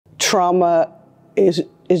trauma is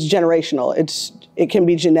generational. It can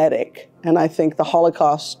be genetic. And I think the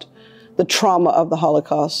Holocaust, the trauma of the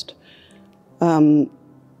Holocaust, in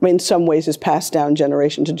some ways is passed down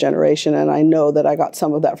generation to generation. And I know that I got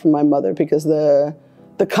some of that from my mother, because the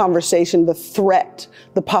conversation, the threat,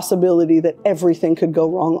 the possibility that everything could go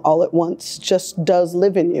wrong all at once just does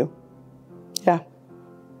live in you. Yeah.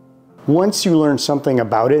 Once you learn something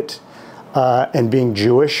about it, and being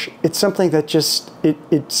Jewish, it's something that just,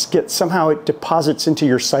 somehow it deposits into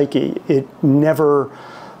your psyche. It never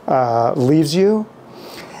leaves you.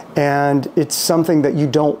 And it's something that you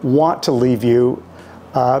don't want to leave you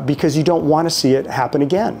because you don't want to see it happen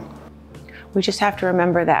again. We just have to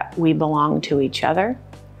remember that we belong to each other,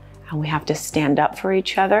 and we have to stand up for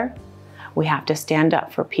each other. We have to stand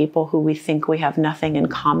up for people who we think we have nothing in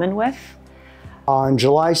common with. On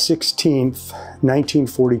July 16th,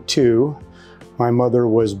 1942, my mother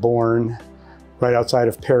was born right outside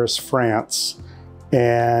of Paris, France,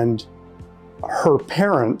 and her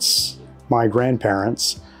parents, my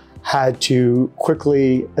grandparents, had to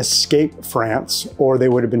quickly escape France or they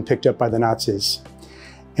would have been picked up by the Nazis.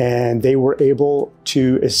 And they were able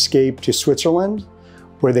to escape to Switzerland,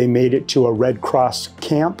 where they made it to a Red Cross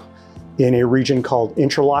camp in a region called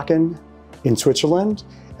Interlaken in Switzerland.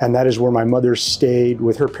 And that is where my mother stayed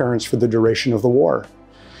with her parents for the duration of the war.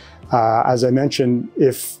 As I mentioned,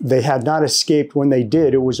 if they had not escaped when they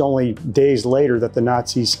did, it was only days later that the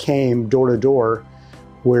Nazis came door to door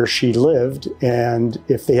where she lived. And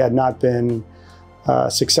if they had not been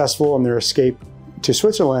successful in their escape to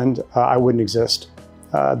Switzerland, I wouldn't exist.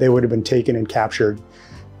 They would have been taken and captured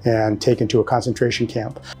and taken to a concentration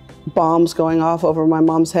camp. Bombs going off over my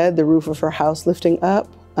mom's head, the roof of her house lifting up.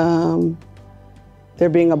 There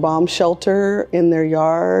being a bomb shelter in their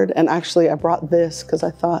yard. And actually I brought this because I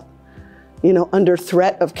thought, you know, under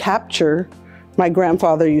threat of capture, my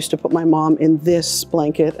grandfather used to put my mom in this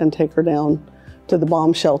blanket and take her down to the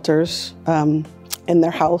bomb shelters in their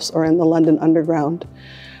house or in the London Underground.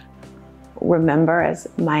 Remember, as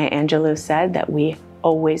Maya Angelou said, that we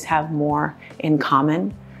always have more in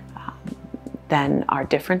common than our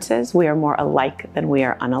differences. We are more alike than we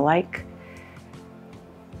are unalike.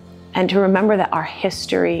 And to remember that our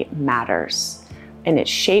history matters, and it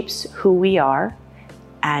shapes who we are,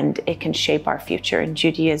 and it can shape our future. In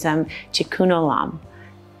Judaism, tikkun olam,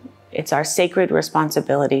 it's our sacred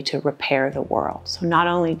responsibility to repair the world. So not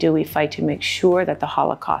only do we fight to make sure that the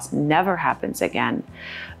Holocaust never happens again,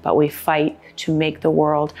 but we fight to make the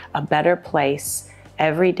world a better place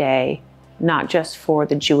every day, not just for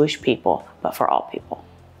the Jewish people, but for all people.